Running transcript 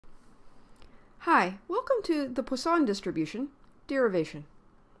Hi, welcome to the Poisson Distribution, Derivation.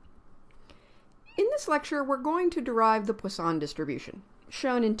 In this lecture, we're going to derive the Poisson Distribution,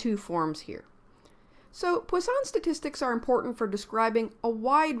 shown in two forms here. So, Poisson statistics are important for describing a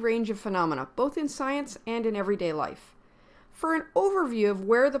wide range of phenomena, both in science and in everyday life. For an overview of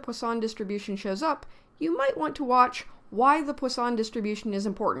where the Poisson Distribution shows up, you might want to watch Why the Poisson Distribution is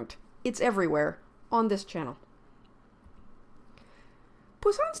Important. It's everywhere, on this channel.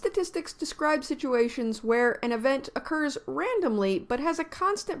 Poisson statistics describe situations where an event occurs randomly but has a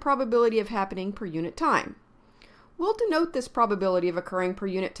constant probability of happening per unit time. We'll denote this probability of occurring per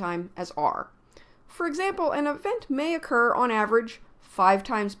unit time as R. For example, an event may occur on average 5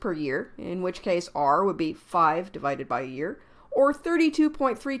 times per year, in which case R would be 5 divided by a year, or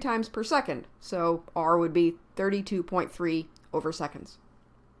 32.3 times per second, so R would be 32.3 over seconds.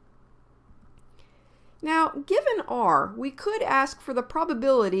 Now, given R, we could ask for the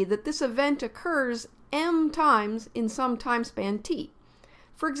probability that this event occurs m times in some time span t.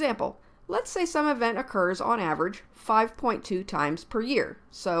 For example, let's say some event occurs on average 5.2 times per year,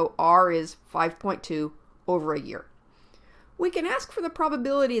 so R is 5.2 over a year. We can ask for the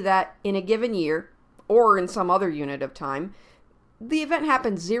probability that in a given year, or in some other unit of time, the event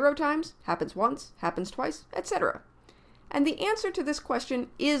happens 0 times, happens once, happens twice, etc. And the answer to this question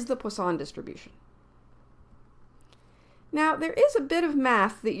is the Poisson distribution. Now, there is a bit of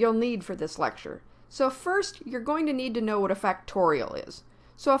math that you'll need for this lecture. So first, you're going to need to know what a factorial is.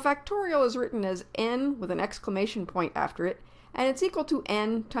 So a factorial is written as n with an exclamation point after it, and it's equal to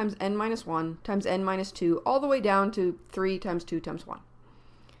n times n minus 1 times n minus 2, all the way down to 3 times 2 times 1.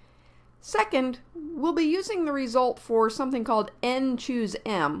 Second, we'll be using the result for something called n choose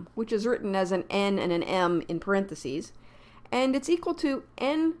m, which is written as an n and an m in parentheses, and it's equal to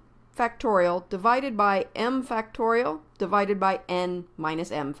n factorial divided by m factorial divided by n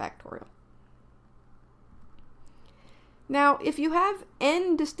minus m factorial. Now, if you have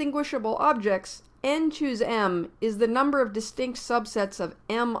n distinguishable objects, n choose m is the number of distinct subsets of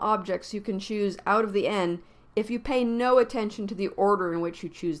m objects you can choose out of the n if you pay no attention to the order in which you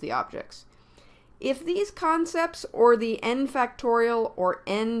choose the objects. If these concepts or the n factorial or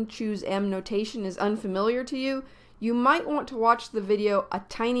n choose m notation is unfamiliar to you, you might want to watch the video A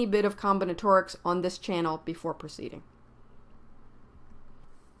Tiny Bit of Combinatorics on this channel before proceeding.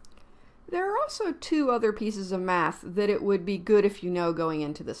 There are also two other pieces of math that it would be good if you know going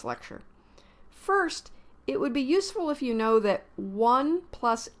into this lecture. First, it would be useful if you know that 1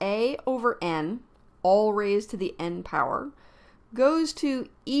 plus a over n, all raised to the n power, goes to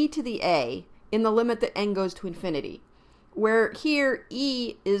e to the a in the limit that n goes to infinity, where here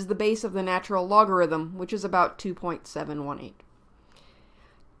e is the base of the natural logarithm, which is about 2.718.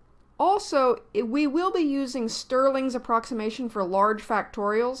 Also, we will be using Stirling's approximation for large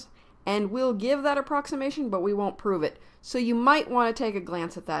factorials, and we'll give that approximation, but we won't prove it, so you might want to take a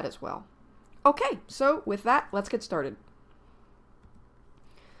glance at that as well. Okay, so with that, let's get started.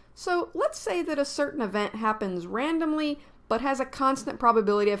 So let's say that a certain event happens randomly, but has a constant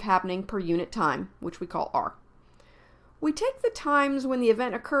probability of happening per unit time, which we call R. We take the times when the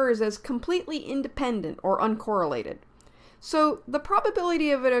event occurs as completely independent or uncorrelated. So the probability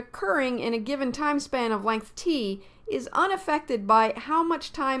of it occurring in a given time span of length t is unaffected by how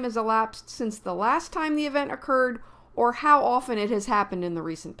much time has elapsed since the last time the event occurred or how often it has happened in the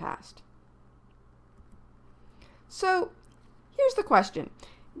recent past. So here's the question.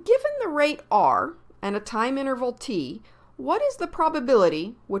 Given the rate r and a time interval t, what is the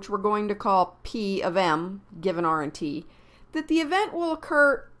probability, which we're going to call p of m, given r and t, that the event will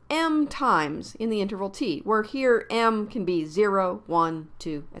occur m times in the interval t, where here m can be 0, 1,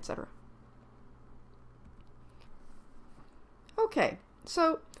 2, etc. Okay,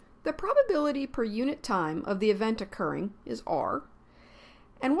 so the probability per unit time of the event occurring is r,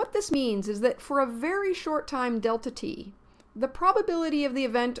 and what this means is that for a very short time delta t, the probability of the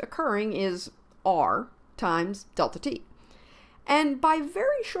event occurring is r times delta t. And by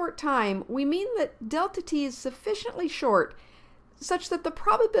very short time, we mean that delta t is sufficiently short such that the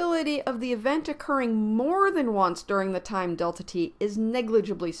probability of the event occurring more than once during the time delta t is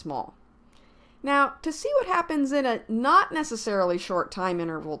negligibly small. Now, to see what happens in a not necessarily short time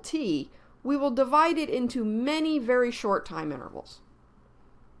interval t, we will divide it into many very short time intervals.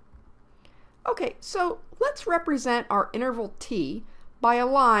 Okay, so let's represent our interval t by a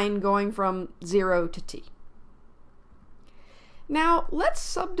line going from 0 to t. Now, let's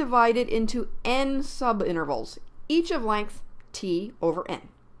subdivide it into n subintervals, each of length t over n.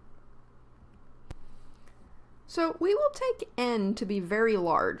 So we will take n to be very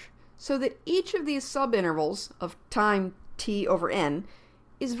large, so that each of these subintervals of time t over n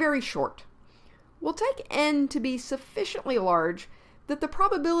is very short. we'll take n to be sufficiently large that the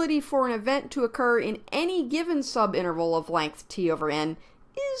probability for an event to occur in any given subinterval of length t over n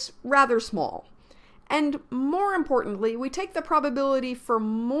is rather small. And more importantly, we take the probability for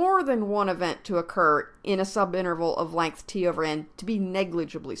more than one event to occur in a subinterval of length t over n to be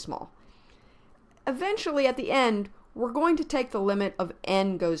negligibly small. Eventually, at the end, we're going to take the limit of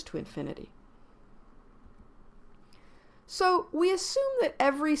n goes to infinity. So we assume that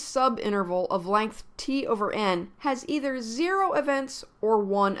every subinterval of length t over n has either 0 events or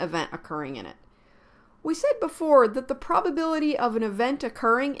 1 event occurring in it. We said before that the probability of an event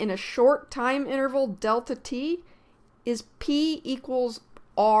occurring in a short time interval delta t is p equals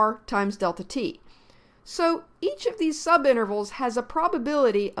r times delta t. So each of these subintervals has a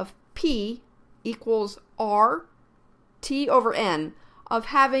probability of p equals r t over n of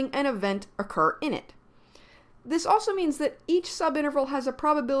having an event occur in it. This also means that each subinterval has a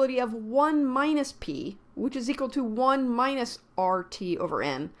probability of 1 minus p, which is equal to 1 minus rt over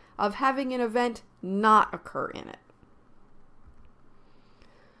n, of having an event not occur in it.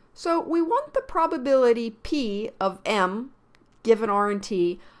 So we want the probability p of m, given r and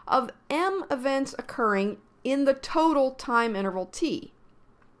t, of m events occurring in the total time interval t.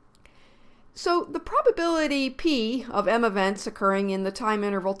 So the probability p of m events occurring in the time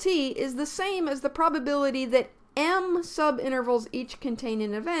interval t is the same as the probability that m subintervals each contain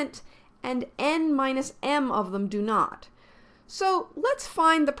an event and n minus m of them do not. So let's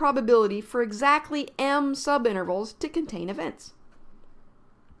find the probability for exactly m subintervals to contain events.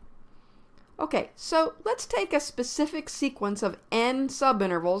 Okay, so let's take a specific sequence of n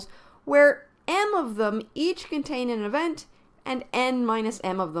subintervals where m of them each contain an event and n minus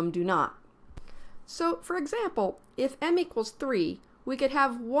m of them do not. So, for example, if m equals 3, we could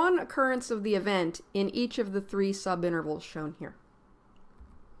have one occurrence of the event in each of the 3 subintervals shown here.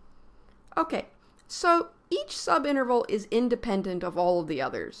 Okay, so each subinterval is independent of all of the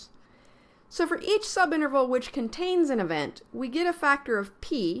others. So for each subinterval which contains an event, we get a factor of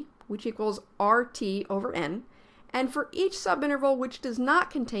p, which equals rt over n, and for each subinterval which does not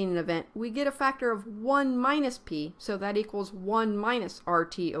contain an event, we get a factor of 1 minus p, so that equals 1 minus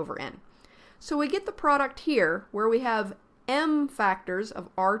rt over n. So we get the product here, where we have m factors of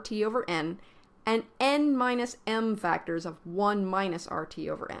rt over n and n minus m factors of 1 minus rt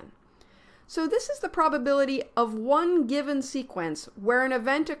over n. So this is the probability of one given sequence where an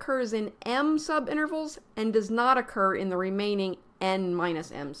event occurs in m subintervals and does not occur in the remaining n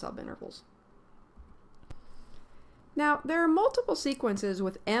minus m subintervals. Now, there are multiple sequences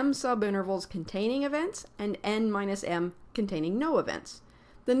with m subintervals containing events and n minus m containing no events.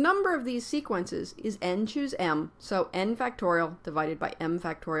 The number of these sequences is n choose m, so n factorial divided by m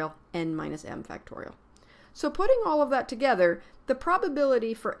factorial, n minus m factorial. So putting all of that together, the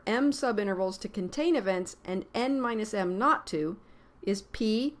probability for m subintervals to contain events and n minus m not to is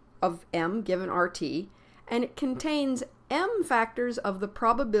p of m given rt, and it contains m factors of the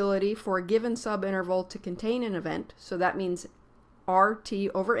probability for a given subinterval to contain an event, so that means rt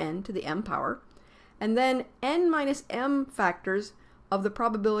over n to the m power, and then n minus m factors of the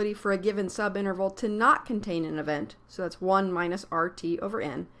probability for a given subinterval to not contain an event, so that's 1 minus rt over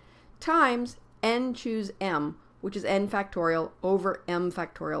n, times n choose m, which is n factorial over m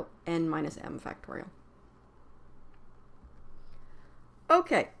factorial, n minus m factorial.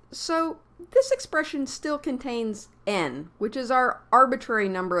 Okay, so this expression still contains n, which is our arbitrary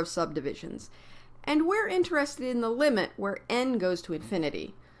number of subdivisions, and we're interested in the limit where n goes to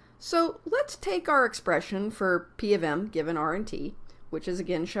infinity. So let's take our expression for p of m given r and t, which is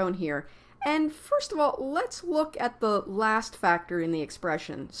again shown here, and first of all, let's look at the last factor in the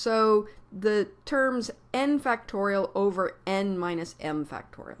expression, so the terms n factorial over n minus m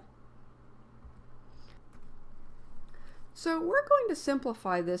factorial. So we're going to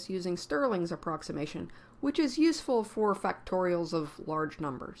simplify this using Stirling's approximation, which is useful for factorials of large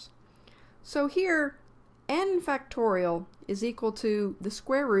numbers. So here, n factorial is equal to the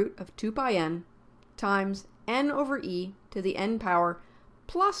square root of 2 pi n times n over e to the n power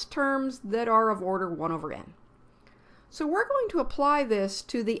plus terms that are of order 1 over n. So we're going to apply this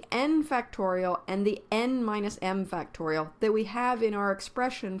to the n factorial and the n minus m factorial that we have in our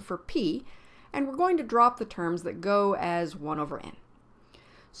expression for p, and we're going to drop the terms that go as 1 over n.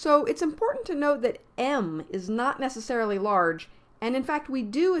 So it's important to note that m is not necessarily large, and in fact we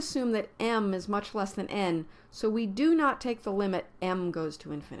do assume that m is much less than n, so we do not take the limit m goes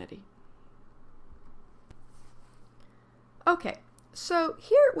to infinity. Okay, so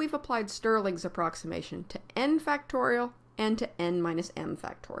here we've applied Stirling's approximation to n factorial and to n minus m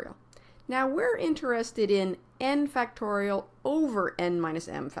factorial. Now we're interested in n factorial over n minus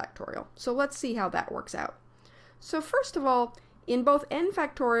m factorial. So let's see how that works out. So first of all, in both n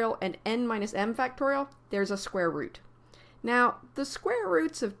factorial and n minus m factorial, there's a square root. Now, the square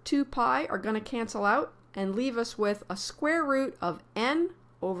roots of 2 pi are going to cancel out and leave us with a square root of n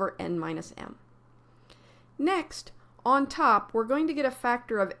over n minus m. Next, on top, we're going to get a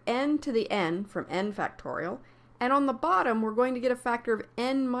factor of n to the n from n factorial, and on the bottom, we're going to get a factor of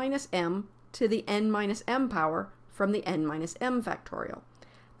n minus m to the n minus m power from the n minus m factorial.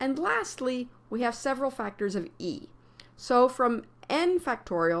 And lastly, we have several factors of e. So from n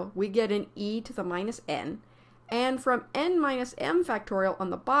factorial, we get an e to the minus n, and from n minus m factorial on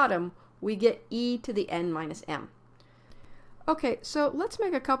the bottom, we get e to the n minus m. Okay, so let's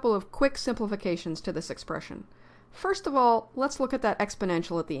make a couple of quick simplifications to this expression. First of all, let's look at that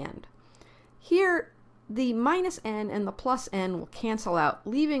exponential at the end. Here, the minus n and the plus n will cancel out,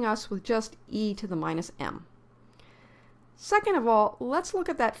 leaving us with just e to the minus m. Second of all, let's look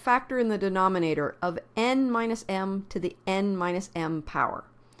at that factor in the denominator of n minus m to the n minus m power.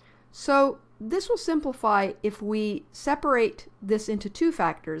 So this will simplify if we separate this into two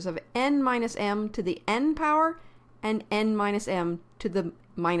factors of n minus m to the n power and n minus m to the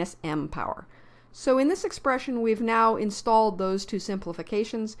minus m power. So in this expression, we've now installed those two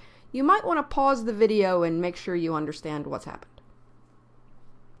simplifications. You might want to pause the video and make sure you understand what's happened.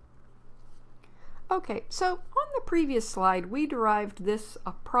 Okay, so on the previous slide, we derived this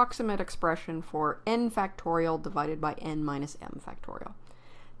approximate expression for n factorial divided by n minus m factorial.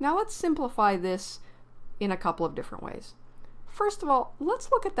 Now let's simplify this in a couple of different ways. First of all,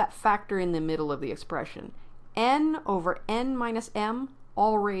 let's look at that factor in the middle of the expression, n over n minus m,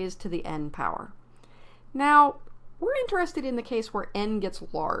 all raised to the n power. Now, we're interested in the case where n gets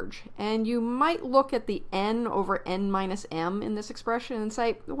large, and you might look at the n over n minus m in this expression and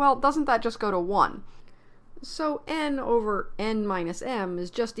say, well, doesn't that just go to 1? So n over n minus m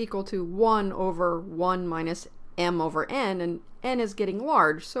is just equal to 1 over 1 minus m over n, and n is getting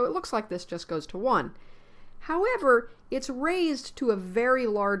large, so it looks like this just goes to 1. However, it's raised to a very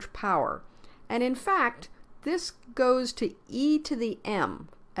large power, and in fact, this goes to e to the m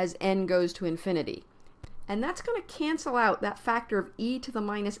as n goes to infinity. And that's going to cancel out that factor of e to the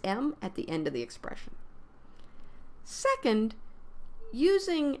minus m at the end of the expression. Second,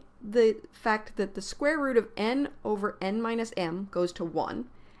 using the fact that the square root of n over n minus m goes to 1,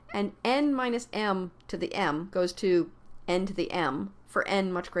 and n minus m to the m goes to n to the m for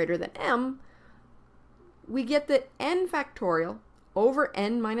n much greater than m, we get that n factorial over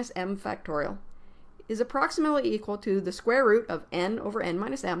n minus m factorial is approximately equal to the square root of n over n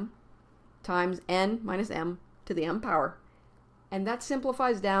minus m times n minus m to the m power, and that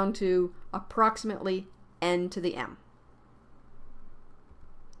simplifies down to approximately n to the m.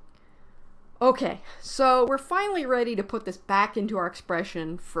 Okay, so we're finally ready to put this back into our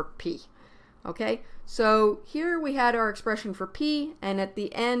expression for p. Okay, so here we had our expression for p, and at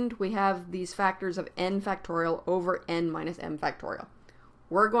the end we have these factors of n factorial over n minus m factorial.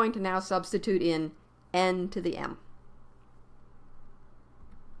 We're going to now substitute in n to the m.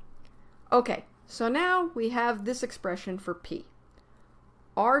 Okay, so now we have this expression for p.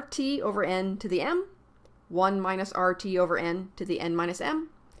 RT over n to the m, 1 minus RT over n to the n minus m,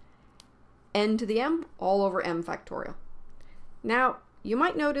 n to the m all over m factorial. Now, you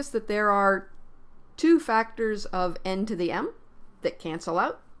might notice that there are two factors of n to the m that cancel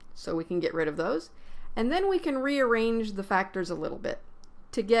out, so we can get rid of those. And then we can rearrange the factors a little bit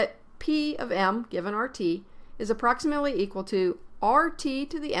to get p of m, given RT, is approximately equal to RT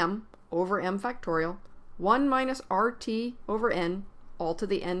to the m over m factorial, 1 minus RT over n, all to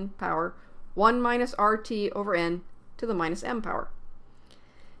the n power, 1 minus RT over n to the minus m power.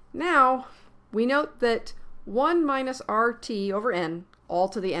 Now, we note that 1 minus RT over n, all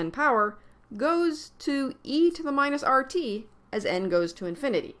to the n power, goes to e to the minus RT as n goes to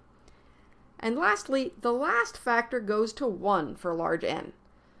infinity. And lastly, the last factor goes to 1 for large n.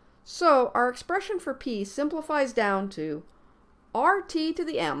 So our expression for p simplifies down to RT to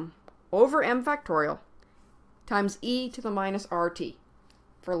the m over m factorial times e to the minus RT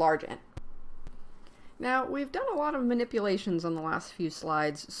for large n. Now, we've done a lot of manipulations on the last few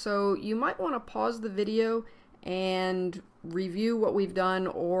slides, so you might want to pause the video and review what we've done,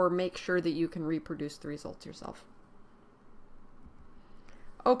 or make sure that you can reproduce the results yourself.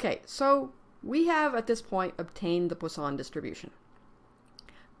 Okay, so we have at this point obtained the Poisson distribution.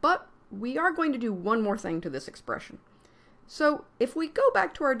 But we are going to do one more thing to this expression. So if we go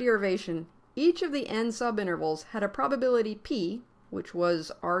back to our derivation, each of the n subintervals had a probability p, which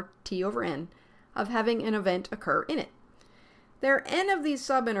was RT over n, of having an event occur in it. There are n of these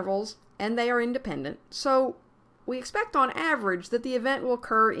subintervals, and they are independent, so we expect on average that the event will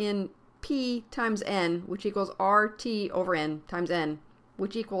occur in p times n, which equals rt over n times n,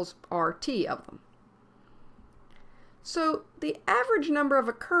 which equals rt of them. So the average number of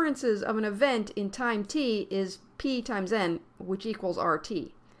occurrences of an event in time t is p times n, which equals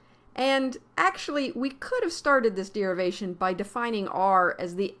rt. And actually, we could have started this derivation by defining r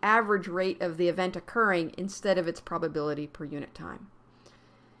as the average rate of the event occurring instead of its probability per unit time.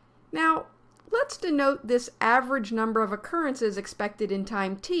 Now, let's denote this average number of occurrences expected in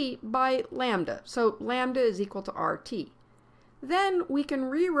time t by lambda. So lambda is equal to rt. Then we can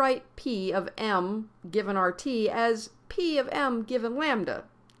rewrite p of m given rt as p of m given lambda,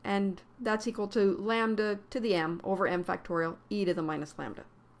 and that's equal to lambda to the m over m factorial e to the minus lambda.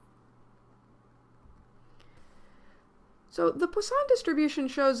 So the Poisson distribution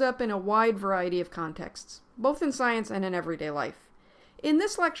shows up in a wide variety of contexts, both in science and in everyday life. In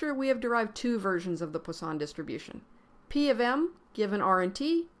this lecture, we have derived two versions of the Poisson distribution, p of m given r and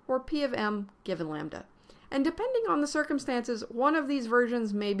t, or p of m given lambda. And depending on the circumstances, one of these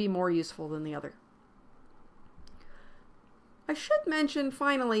versions may be more useful than the other. I should mention,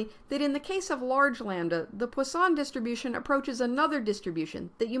 finally, that in the case of large lambda, the Poisson distribution approaches another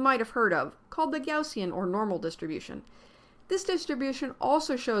distribution that you might have heard of, called the Gaussian or normal distribution. This distribution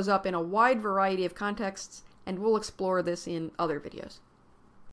also shows up in a wide variety of contexts, and we'll explore this in other videos.